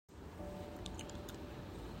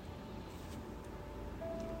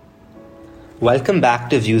Welcome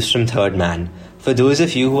back to Views from Third Man. For those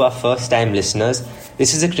of you who are first-time listeners,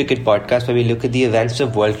 this is a cricket podcast where we look at the events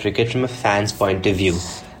of world cricket from a fan's point of view.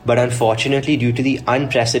 But unfortunately, due to the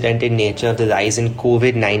unprecedented nature of the rise in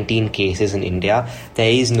COVID-19 cases in India,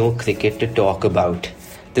 there is no cricket to talk about.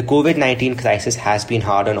 The COVID-19 crisis has been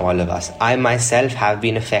hard on all of us. I myself have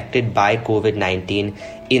been affected by COVID-19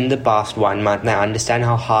 in the past 1 month, and I understand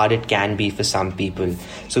how hard it can be for some people.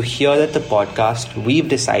 So here at the podcast, we've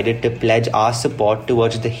decided to pledge our support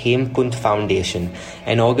towards the Hemkunt Foundation,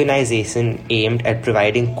 an organization aimed at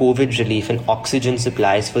providing COVID relief and oxygen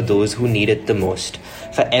supplies for those who need it the most.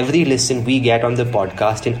 For every listen we get on the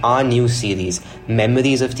podcast in our new series,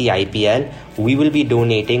 Memories of the IPL, we will be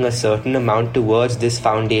donating a certain amount towards this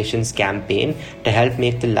foundation's campaign to help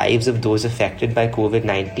make the lives of those affected by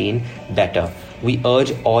COVID-19 better. We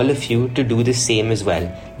urge all of you to do the same as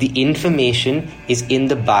well. The information is in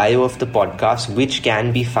the bio of the podcast, which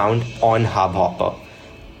can be found on Hubhopper.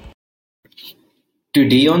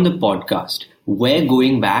 Today on the podcast, we're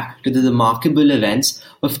going back to the remarkable events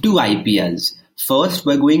of two IPLs. First,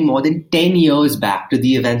 we're going more than 10 years back to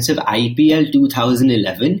the events of IPL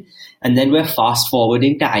 2011, and then we're fast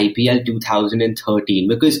forwarding to IPL 2013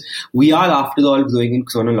 because we are, after all, going in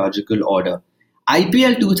chronological order.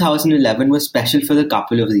 IPL 2011 was special for a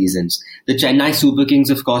couple of reasons. The Chennai Super Kings,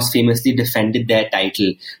 of course, famously defended their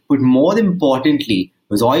title, but more importantly,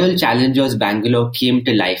 Royal Challengers Bangalore came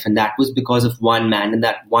to life, and that was because of one man, and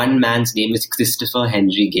that one man's name is Christopher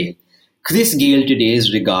Henry Gale. Chris Gale today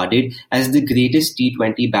is regarded as the greatest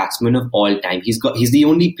T20 batsman of all time. He's the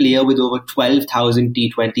only player with over 12,000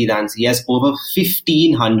 T20 runs. He has over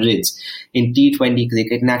 1,500s in T20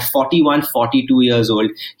 cricket. And at 41, 42 years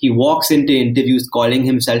old, he walks into interviews calling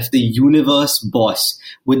himself the universe boss,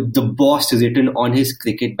 with the boss written on his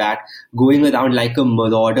cricket bat, going around like a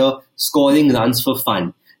marauder, scoring runs for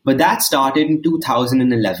fun. But that started in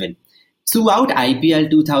 2011. Throughout IPL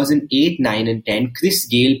 2008, 9 and 10, Chris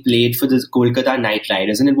Gale played for the Kolkata Knight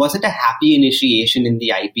Riders, and it wasn't a happy initiation in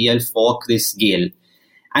the IPL for Chris Gale.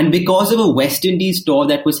 And because of a West Indies tour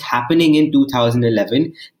that was happening in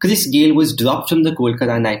 2011, Chris Gale was dropped from the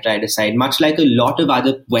Kolkata Knight Riders side, much like a lot of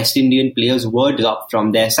other West Indian players were dropped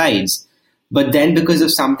from their sides. But then because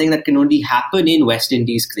of something that can only happen in West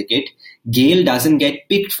Indies cricket, Gale doesn't get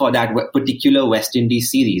picked for that particular West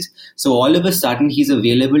Indies series. So all of a sudden, he's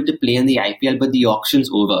available to play in the IPL, but the auction's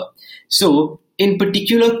over. So, in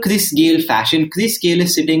particular Chris Gale fashion, Chris Gale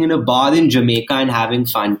is sitting in a bar in Jamaica and having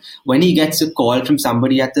fun when he gets a call from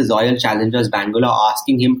somebody at the Royal Challengers Bangalore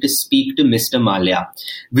asking him to speak to Mr. Mallya.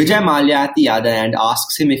 Vijay Mallya at the other end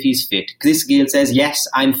asks him if he's fit. Chris Gale says, "Yes,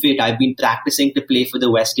 I'm fit. I've been practicing to play for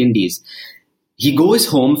the West Indies." He goes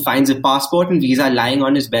home, finds a passport and visa lying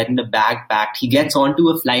on his bed and a bag packed. He gets onto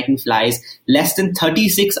a flight and flies. Less than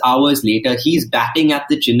 36 hours later, he's batting at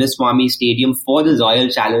the Chinnaswamy Stadium for the Royal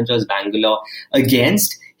Challengers Bangalore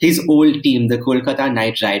against his old team, the Kolkata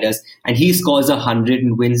Knight Riders, and he scores 100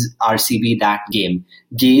 and wins RCB that game.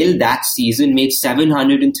 Gale that season made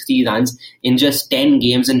 703 runs in just 10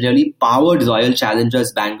 games and really powered Royal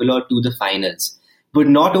Challengers Bangalore to the finals. But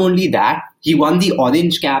not only that, he won the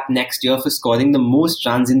Orange Cap next year for scoring the most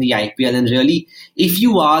runs in the IPL. And really, if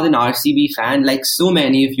you are an RCB fan, like so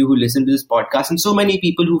many of you who listen to this podcast and so many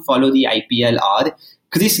people who follow the IPL are,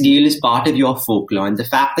 Chris Gale is part of your folklore. And the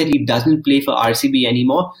fact that he doesn't play for RCB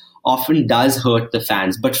anymore often does hurt the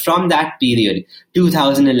fans. But from that period,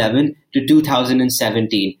 2011 to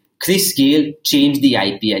 2017, Chris Gale changed the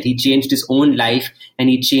IPL. He changed his own life and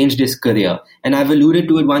he changed his career. And I've alluded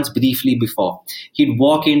to it once briefly before. He'd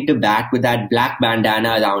walk into bat with that black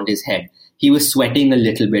bandana around his head. He was sweating a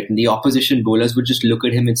little bit and the opposition bowlers would just look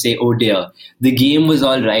at him and say, "Oh dear, the game was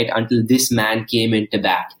all right until this man came into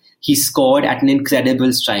bat." He scored at an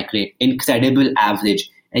incredible strike rate, incredible average,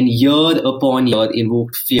 and year upon year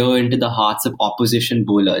invoked fear into the hearts of opposition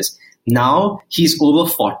bowlers. Now he's over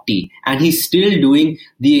 40 and he's still doing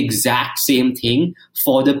the exact same thing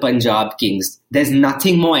for the Punjab Kings. There's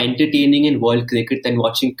nothing more entertaining in world cricket than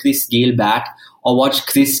watching Chris Gale bat or watch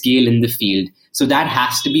Chris Gale in the field. So that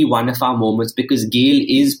has to be one of our moments because Gale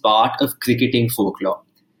is part of cricketing folklore.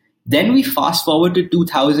 Then we fast forward to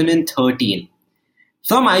 2013.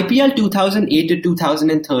 From IPL 2008 to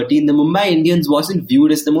 2013, the Mumbai Indians wasn't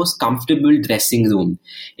viewed as the most comfortable dressing room.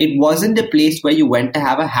 It wasn't a place where you went to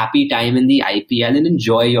have a happy time in the IPL and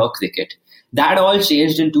enjoy your cricket. That all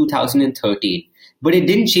changed in 2013. But it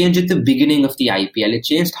didn't change at the beginning of the IPL, it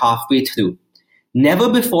changed halfway through. Never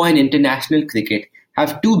before in international cricket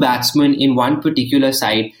have two batsmen in one particular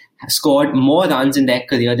side scored more runs in their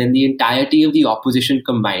career than the entirety of the opposition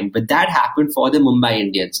combined. But that happened for the Mumbai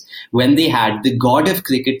Indians when they had the god of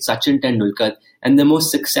cricket, Sachin Tendulkar, and the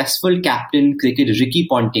most successful captain in cricket, Ricky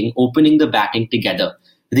Ponting, opening the batting together.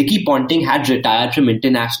 Ricky Ponting had retired from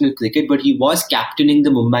international cricket, but he was captaining the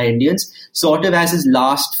Mumbai Indians, sort of as his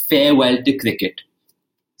last farewell to cricket.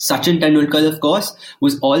 Sachin Tendulkar, of course,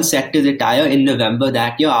 was all set to retire in November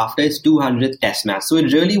that year after his 200th Test match. So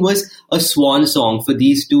it really was a swan song for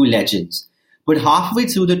these two legends. But halfway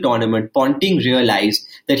through the tournament, Ponting realized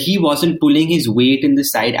that he wasn't pulling his weight in the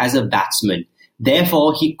side as a batsman.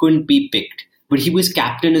 Therefore, he couldn't be picked. But he was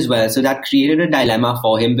captain as well, so that created a dilemma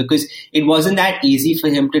for him because it wasn't that easy for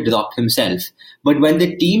him to drop himself. But when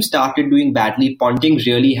the team started doing badly, Ponting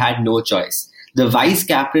really had no choice. The vice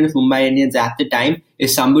captain of Mumbai Indians at the time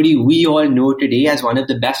is somebody we all know today as one of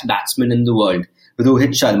the best batsmen in the world,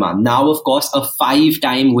 Rohit Sharma. Now, of course, a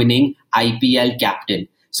 5-time winning IPL captain.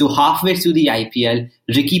 So halfway through the IPL,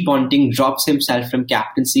 Ricky Ponting drops himself from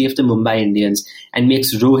captaincy of the Mumbai Indians and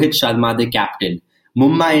makes Rohit Sharma the captain.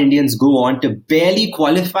 Mumbai Indians go on to barely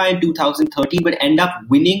qualify in 2013 but end up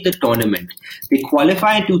winning the tournament. They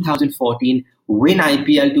qualify in 2014, win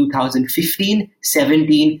IPL 2015,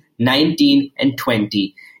 17, 19 and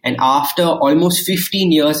 20. And after almost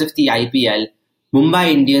 15 years of the IPL,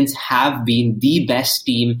 Mumbai Indians have been the best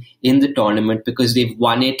team in the tournament because they've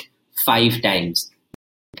won it 5 times.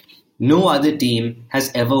 No other team has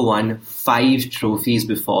ever won 5 trophies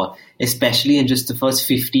before, especially in just the first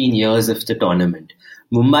 15 years of the tournament.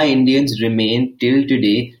 Mumbai Indians remain till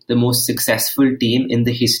today the most successful team in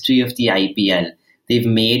the history of the IPL. They've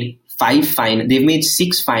made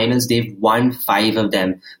 6 finals, they've won 5 of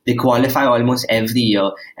them. They qualify almost every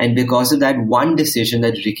year, and because of that one decision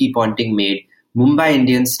that Ricky Ponting made, Mumbai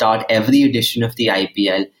Indians start every edition of the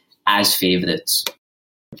IPL as favourites.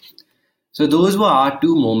 So those were our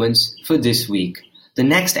 2 moments for this week. The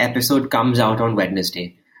next episode comes out on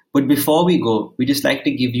Wednesday. But before we go, we just like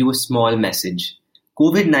to give you a small message.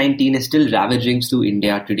 COVID-19 is still ravaging through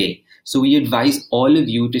India today. So we advise all of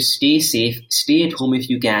you to stay safe, stay at home if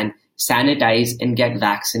you can, sanitize and get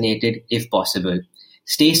vaccinated if possible.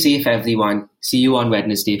 Stay safe, everyone. See you on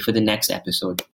Wednesday for the next episode.